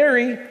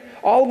intermarry,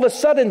 all of a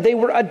sudden they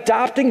were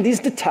adopting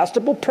these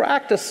detestable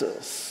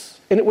practices.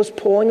 And it was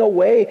pulling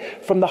away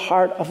from the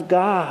heart of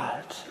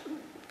God.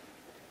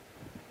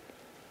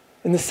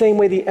 In the same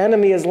way, the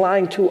enemy is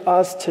lying to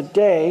us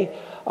today,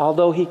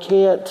 although he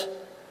can't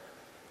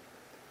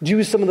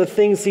do some of the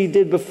things he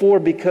did before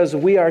because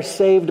we are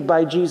saved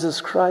by Jesus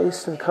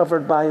Christ and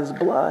covered by his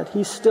blood.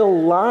 He's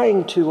still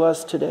lying to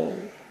us today.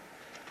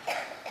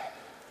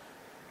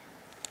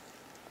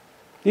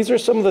 These are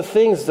some of the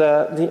things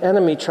that the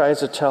enemy tries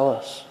to tell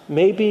us.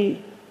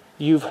 Maybe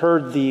you've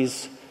heard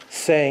these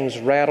sayings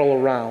rattle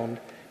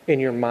around in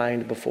your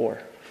mind before.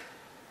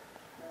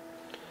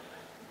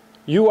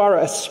 You are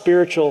a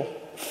spiritual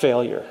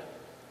failure.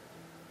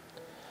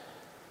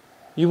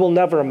 You will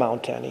never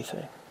amount to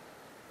anything.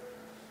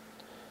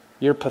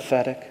 You're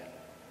pathetic.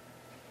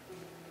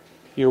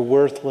 You're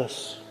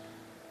worthless.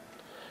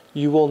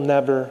 You will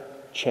never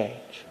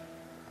change.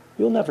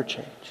 You'll never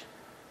change.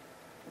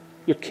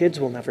 Your kids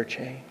will never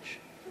change.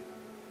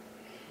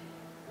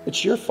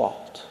 It's your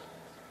fault.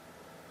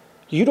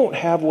 You don't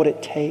have what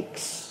it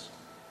takes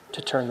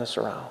to turn this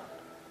around.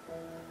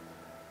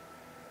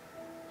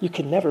 You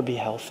can never be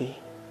healthy.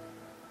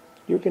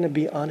 You're going to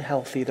be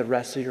unhealthy the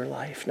rest of your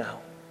life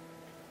now.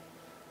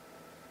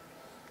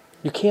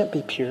 You can't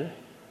be pure.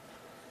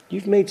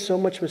 You've made so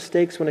much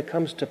mistakes when it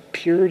comes to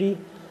purity.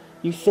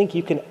 You think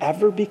you can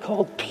ever be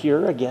called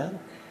pure again?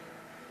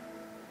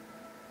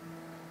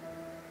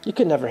 You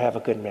can never have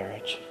a good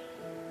marriage.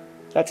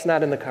 That's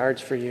not in the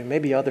cards for you.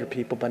 Maybe other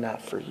people, but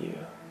not for you.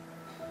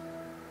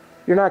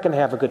 You're not going to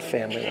have a good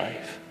family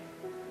life.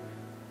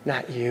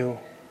 Not you.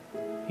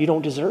 You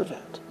don't deserve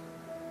it.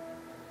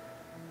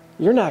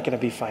 You're not going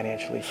to be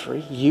financially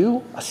free.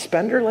 You, a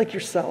spender like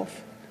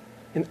yourself,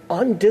 an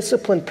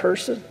undisciplined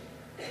person,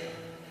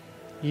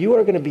 you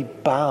are going to be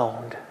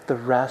bound the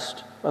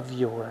rest of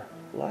your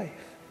life.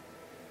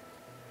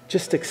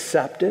 Just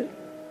accept it.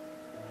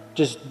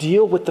 Just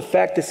deal with the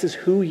fact this is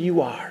who you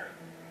are.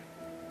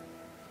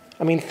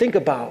 I mean, think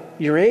about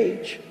your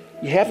age.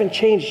 You haven't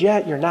changed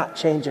yet. You're not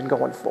changing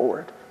going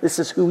forward. This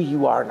is who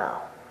you are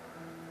now.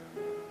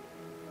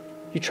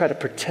 You try to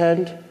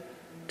pretend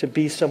to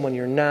be someone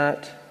you're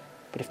not,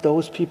 but if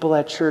those people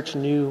at church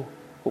knew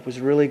what was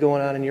really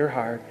going on in your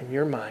heart and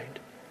your mind,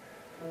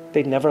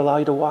 they'd never allow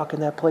you to walk in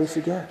that place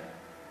again.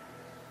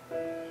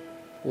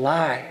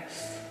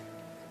 Lies.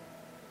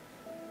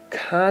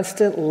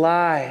 Constant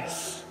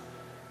lies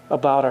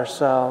about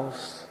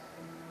ourselves.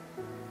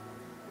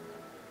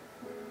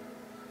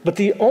 But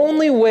the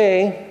only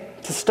way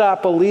to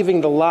stop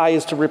believing the lie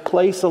is to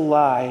replace a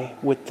lie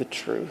with the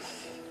truth.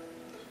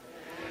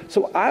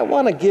 So I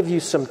want to give you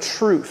some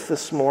truth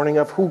this morning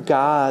of who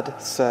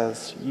God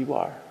says you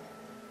are.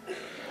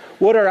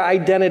 What our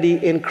identity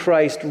in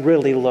Christ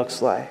really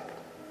looks like.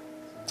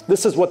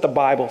 This is what the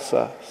Bible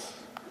says.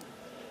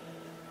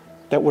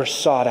 That we're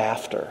sought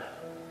after.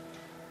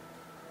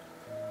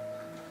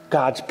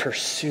 God's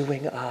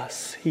pursuing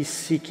us. He's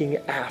seeking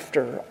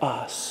after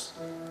us.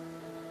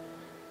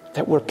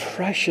 That we're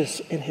precious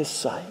in His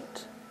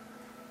sight.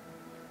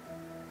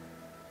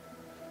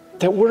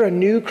 That we're a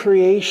new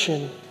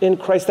creation in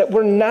Christ. That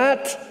we're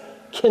not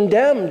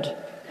condemned.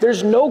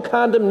 There's no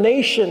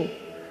condemnation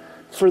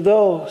for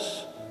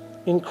those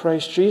in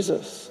Christ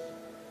Jesus.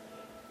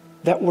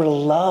 That we're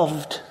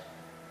loved.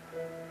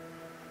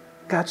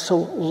 God so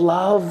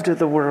loved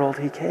the world,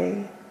 He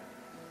came.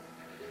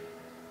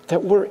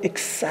 That we're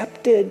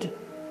accepted,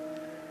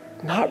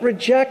 not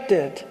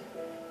rejected.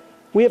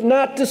 We have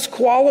not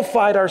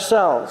disqualified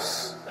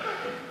ourselves.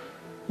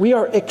 We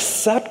are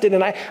accepted.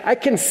 And I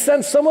can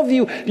sense some of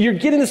you, you're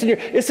getting this and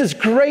this is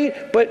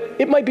great, but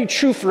it might be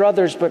true for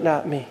others, but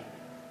not me.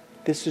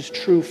 This is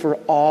true for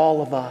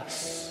all of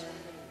us.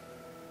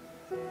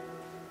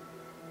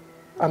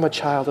 I'm a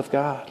child of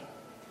God.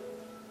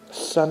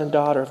 son and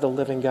daughter of the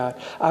living God.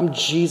 I'm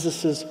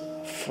Jesus'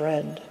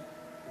 friend.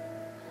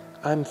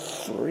 I'm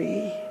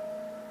free.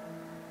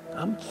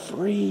 I'm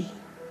free.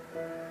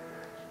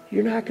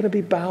 You're not going to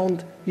be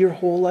bound your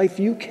whole life.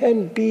 You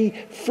can be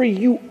free.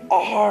 You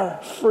are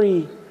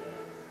free.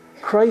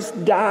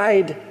 Christ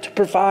died to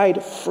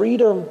provide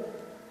freedom.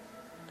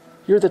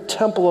 You're the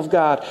temple of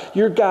God.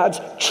 You're God's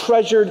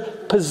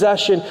treasured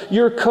possession.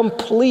 You're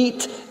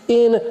complete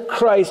in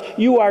Christ.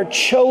 You are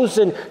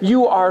chosen.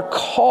 You are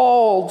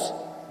called.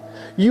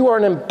 You are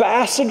an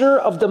ambassador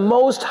of the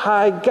Most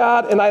High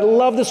God. And I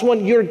love this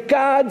one. You're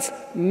God's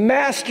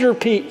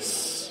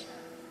masterpiece.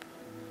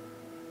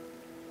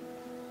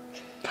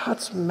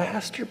 God's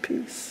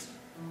masterpiece.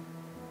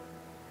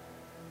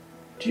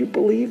 Do you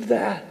believe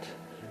that?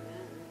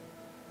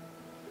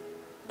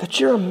 That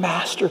you're a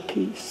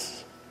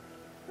masterpiece.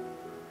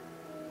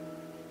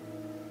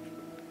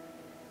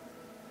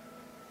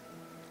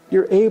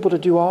 You're able to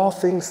do all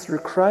things through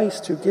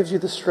Christ who gives you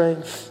the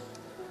strength.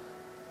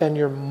 And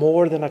you're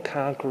more than a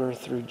conqueror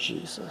through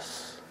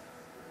Jesus.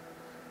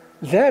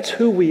 That's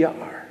who we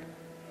are.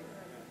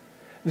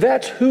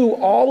 That's who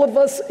all of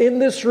us in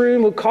this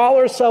room who call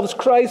ourselves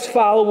Christ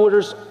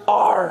followers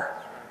are.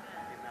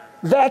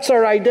 That's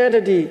our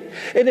identity.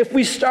 And if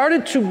we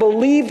started to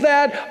believe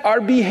that,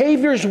 our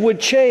behaviors would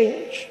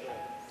change.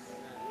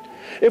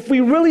 If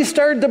we really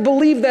started to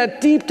believe that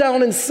deep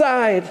down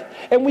inside,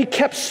 and we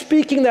kept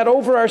speaking that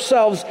over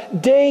ourselves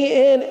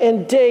day in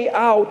and day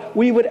out,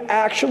 we would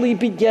actually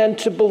begin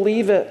to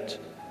believe it.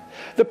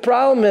 The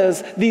problem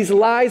is, these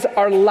lies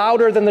are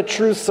louder than the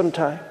truth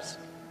sometimes.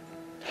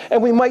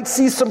 And we might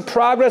see some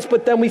progress,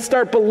 but then we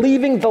start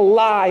believing the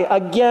lie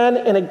again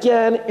and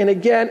again and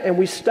again, and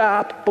we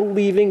stop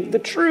believing the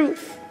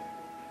truth.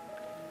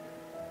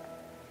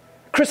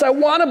 Chris, I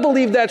want to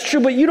believe that's true,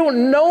 but you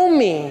don't know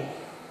me.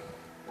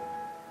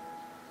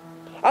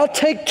 I'll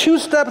take 2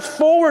 steps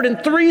forward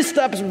and 3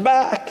 steps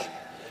back.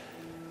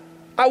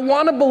 I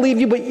want to believe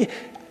you, but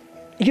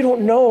you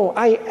don't know.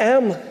 I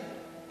am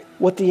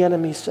what the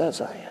enemy says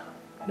I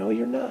am. No,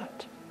 you're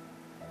not.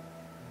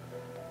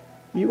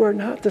 You are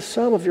not the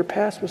sum of your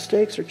past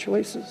mistakes or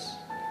choices.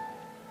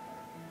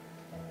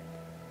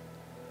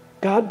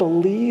 God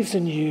believes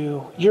in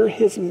you. You're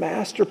his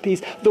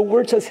masterpiece. The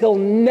word says he'll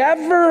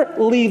never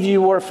leave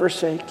you or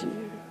forsake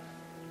you.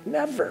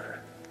 Never.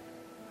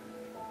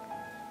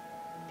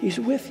 He's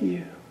with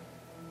you.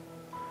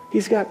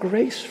 He's got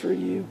grace for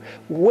you.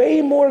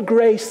 Way more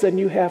grace than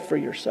you have for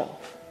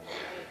yourself.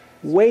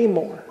 Way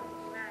more.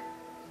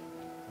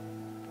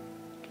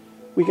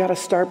 We got to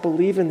start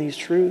believing these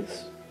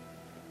truths.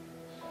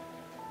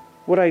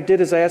 What I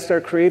did is I asked our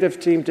creative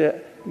team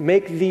to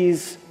make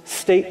these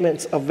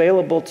statements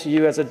available to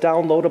you as a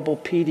downloadable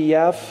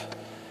PDF.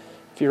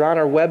 If you're on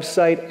our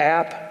website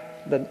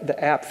app,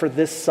 the app for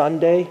this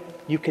Sunday,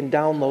 you can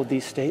download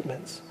these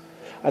statements.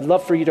 I'd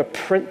love for you to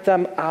print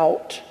them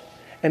out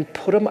and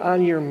put them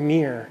on your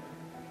mirror.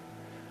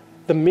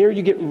 The mirror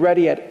you get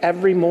ready at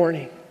every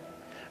morning.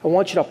 I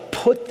want you to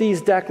put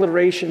these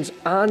declarations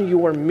on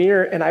your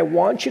mirror, and I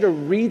want you to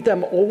read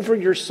them over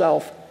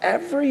yourself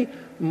every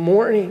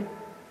morning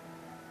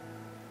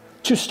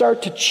to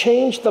start to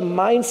change the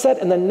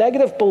mindset and the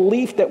negative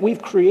belief that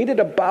we've created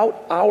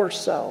about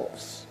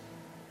ourselves.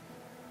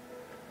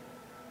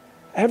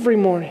 Every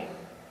morning,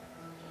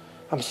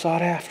 I'm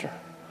sought after.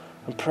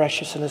 I'm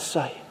precious in his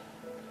sight.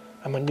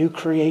 I'm a new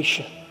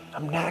creation.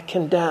 I'm not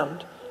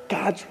condemned.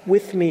 God's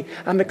with me.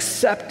 I'm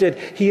accepted.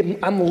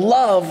 I'm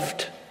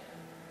loved.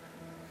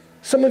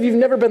 Some of you have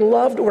never been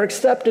loved or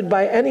accepted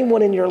by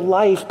anyone in your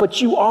life,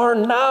 but you are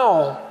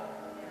now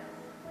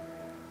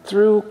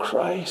through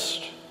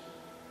Christ.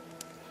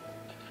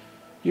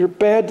 Your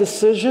bad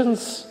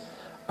decisions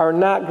are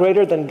not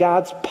greater than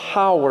God's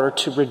power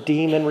to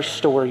redeem and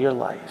restore your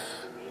life.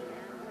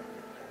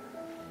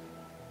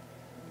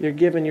 You're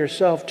giving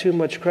yourself too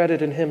much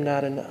credit and him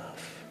not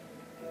enough.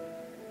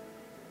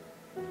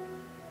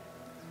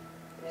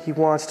 He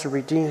wants to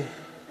redeem.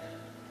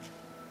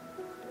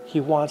 He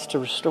wants to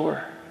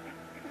restore.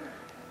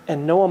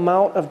 And no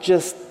amount of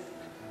just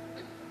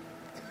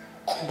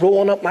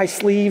rolling up my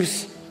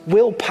sleeves,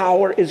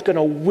 willpower is going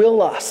to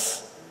will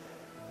us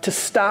to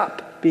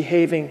stop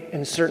behaving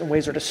in certain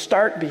ways or to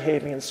start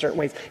behaving in certain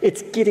ways.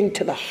 It's getting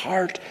to the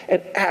heart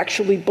and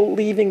actually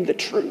believing the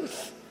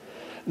truth.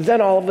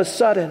 Then all of a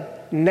sudden,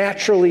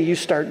 naturally you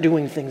start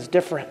doing things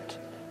different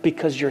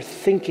because you're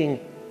thinking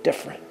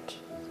different.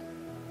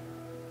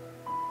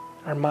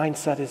 Our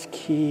mindset is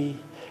key.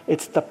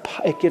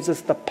 It gives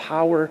us the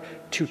power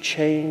to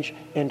change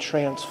and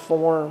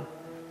transform.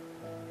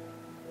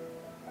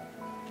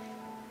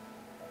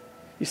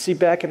 You see,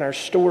 back in our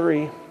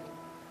story,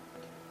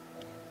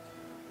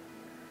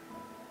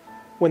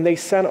 when they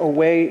sent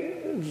away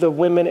the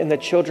women and the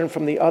children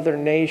from the other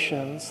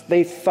nations,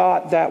 they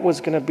thought that was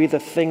going to be the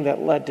thing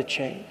that led to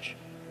change.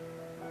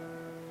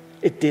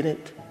 It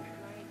didn't.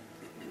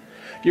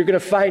 You're going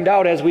to find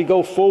out as we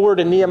go forward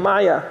in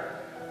Nehemiah,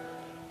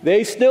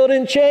 they still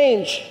didn't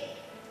change.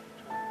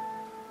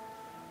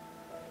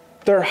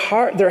 Their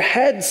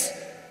heads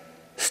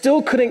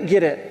still couldn't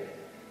get it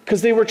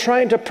because they were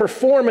trying to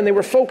perform and they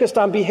were focused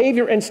on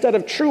behavior instead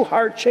of true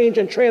heart change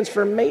and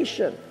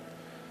transformation.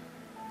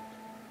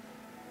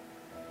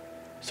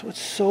 So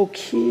it's so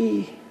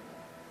key.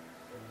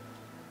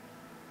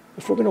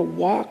 If we're going to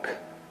walk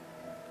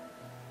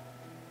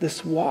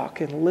this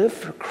walk and live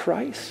for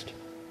Christ,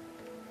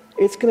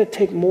 it's going to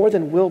take more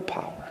than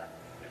willpower.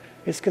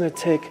 It's going to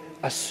take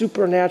a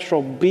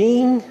supernatural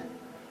being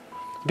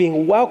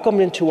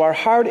welcomed into our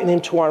heart and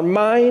into our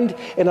mind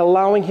and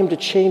allowing him to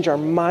change our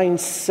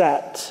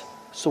mindset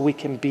so we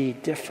can be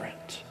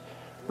different.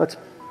 Let's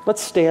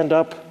stand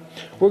up.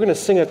 We're going to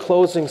sing a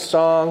closing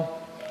song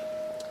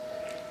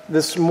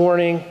this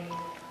morning.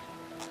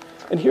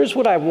 And here's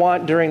what I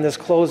want during this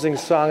closing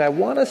song. I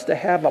want us to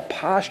have a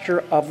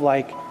posture of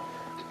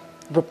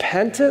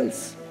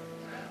repentance,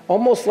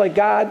 almost like,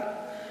 God,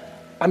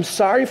 I'm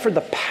sorry for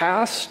the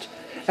past,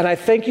 and I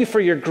thank you for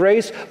your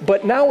grace,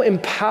 but now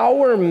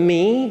empower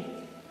me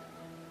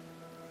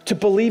to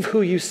believe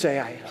who you say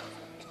I am.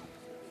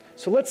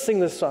 So let's sing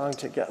this song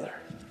together.